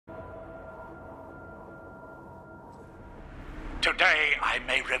Today I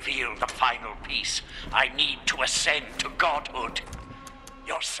may reveal the final piece. I need to ascend to godhood.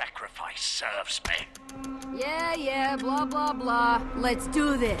 Your sacrifice serves me. Yeah, blah, blah, blah. Let's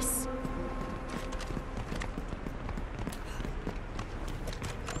do this.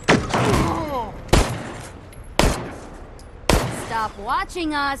 Stop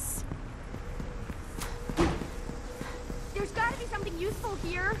watching us. There's gotta be something useful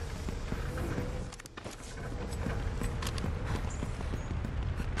here.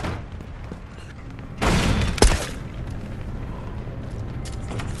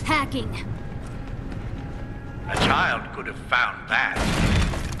 Hacking. A child could have found that.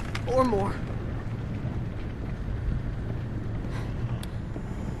 Or more.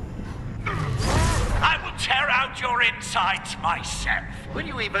 I will tear out your insides myself. Will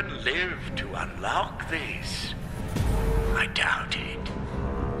you even live to unlock this? I doubt it.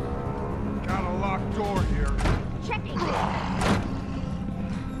 Got a locked door here. Checking.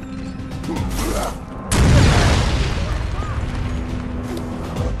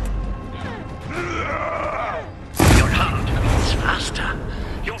 Your heart beats faster.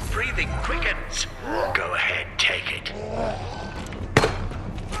 Your breathing quickens. Go ahead, take it.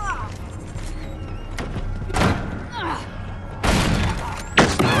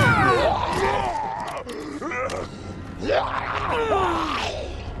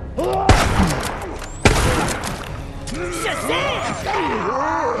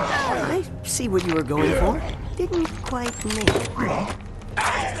 I see what you were going for. Didn't quite make it.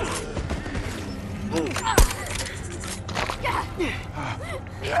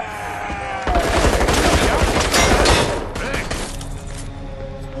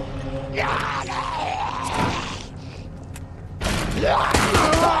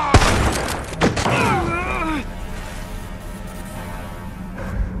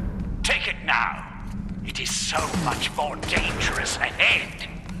 Take it now. It is so much more dangerous ahead.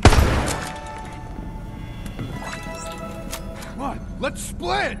 Come on, let's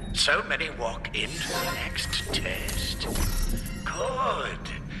split! So many walk into the next test. Good.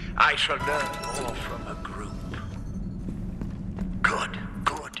 I shall learn more from a group. Good.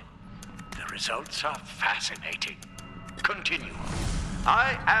 The results are fascinating. Continue.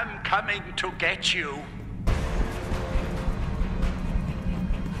 I am coming to get you.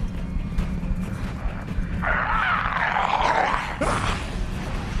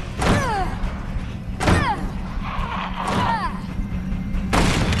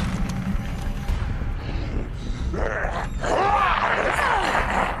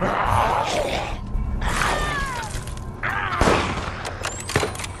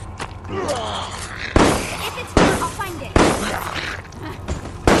 If it's here, I'll find it.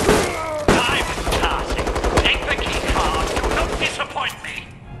 Diamond casting. Take the key card. Do not disappoint me.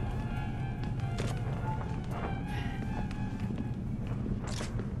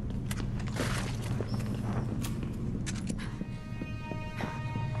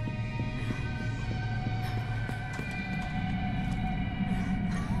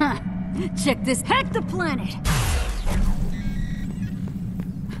 Check this. Hack the planet.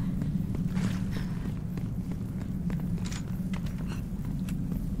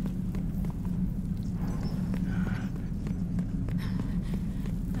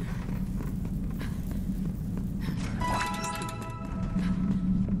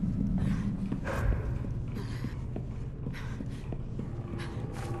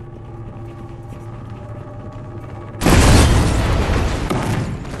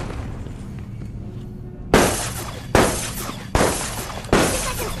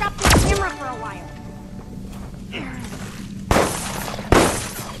 I can stop this camera for a while.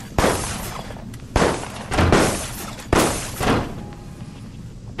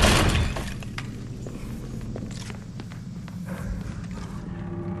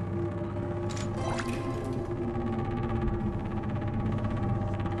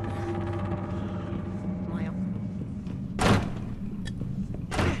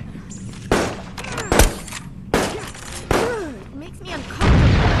 It makes me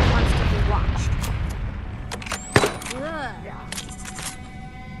uncomfortable when it wants to be watched.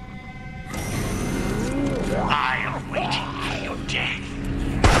 I am waiting for your death.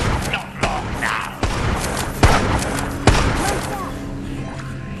 Not long now.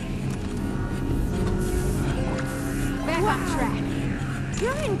 Back on track.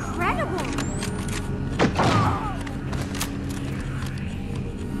 You're incredible.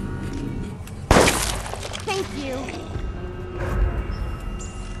 Thank you.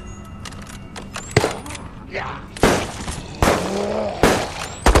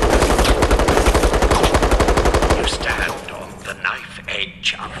 You stand on the knife edge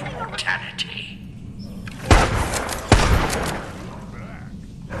of mortality.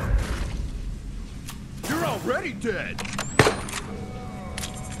 already dead.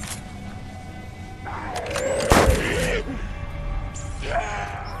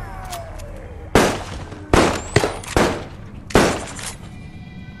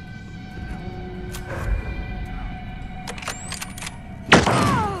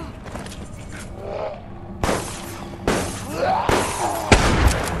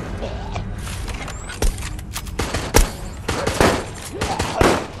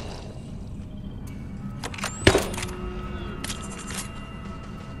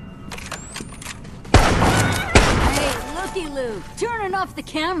 Looky-loo, turning off the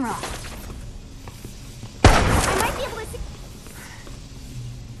camera. I might be able to see.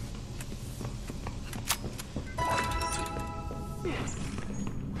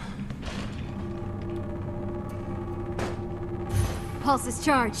 Pulse is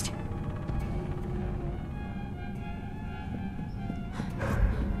charged.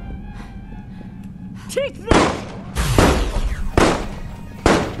 Take that!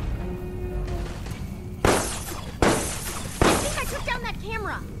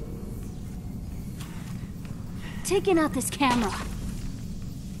 Camera. Taking out this camera.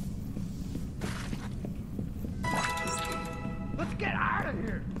 Let's get out of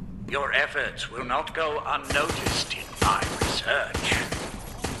here. Your efforts will not go unnoticed in my research.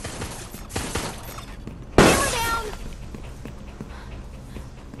 Camera down.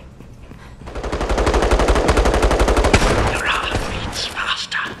 Your heart beats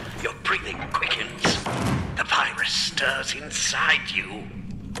faster. Your breathing quickens. The virus stirs inside you.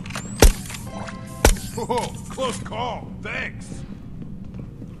 Whoa, close call. Thanks.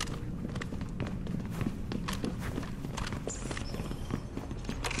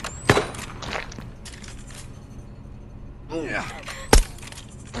 Yeah.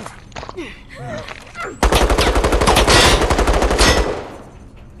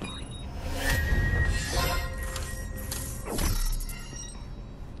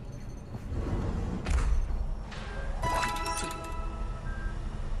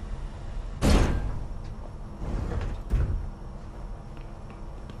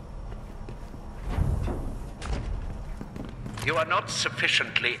 You are not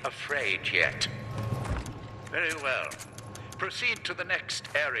sufficiently afraid yet. Very well. Proceed to the next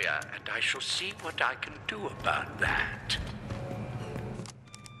area, and I shall see what I can do about that.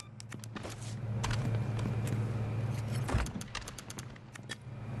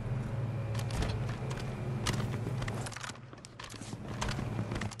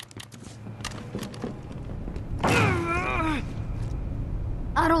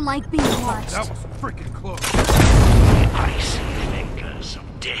 I don't like being watched. That was freaking close. Icy fingers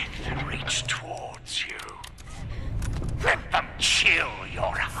of death reach towards you. Let them chill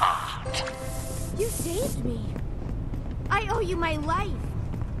your heart. You saved me. I owe you my life.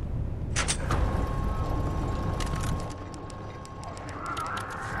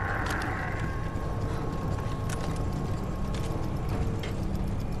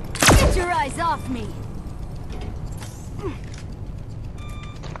 Get your eyes off me!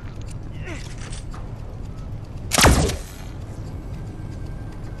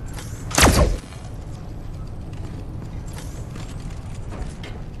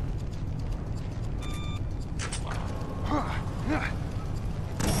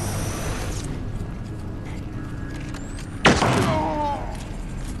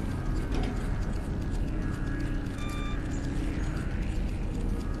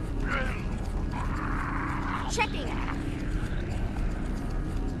 Checking.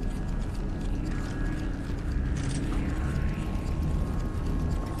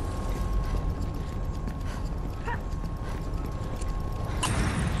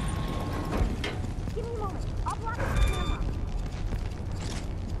 Give me a moment. I'll block the camera.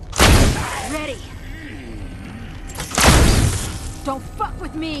 Ready. Don't fuck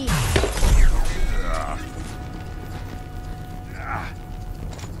with me! I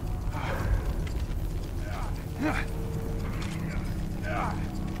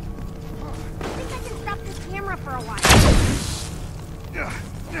think I can stop this camera for a while.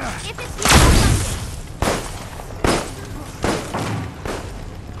 If it's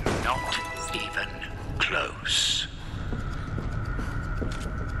Not even close.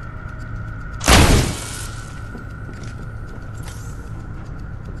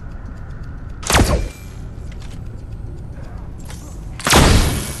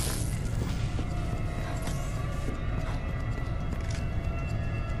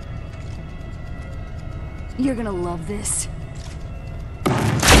 You're gonna love this.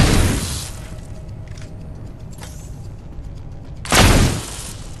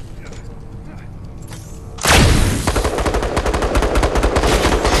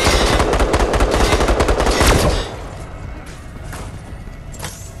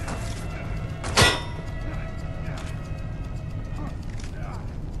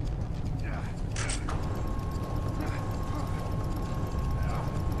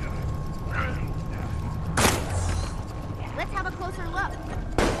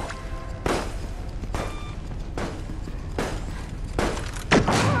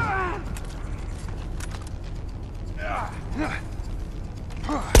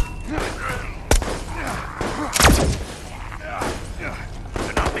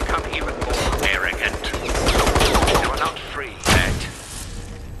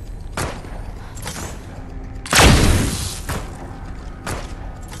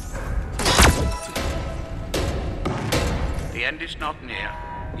 end is not near,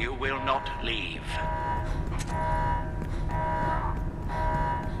 you will not leave.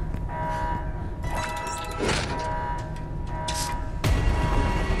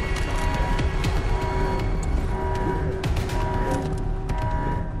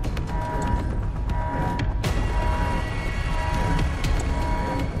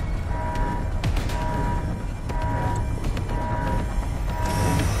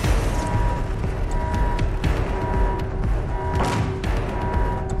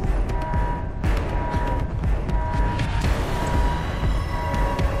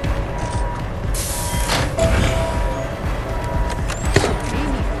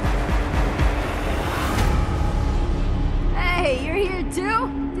 Hey, you're here too?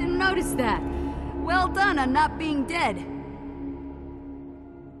 Didn't notice that. Well done on not being dead.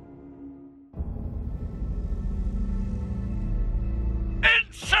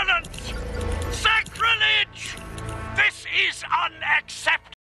 Insolent! Sacrilege! This is unacceptable!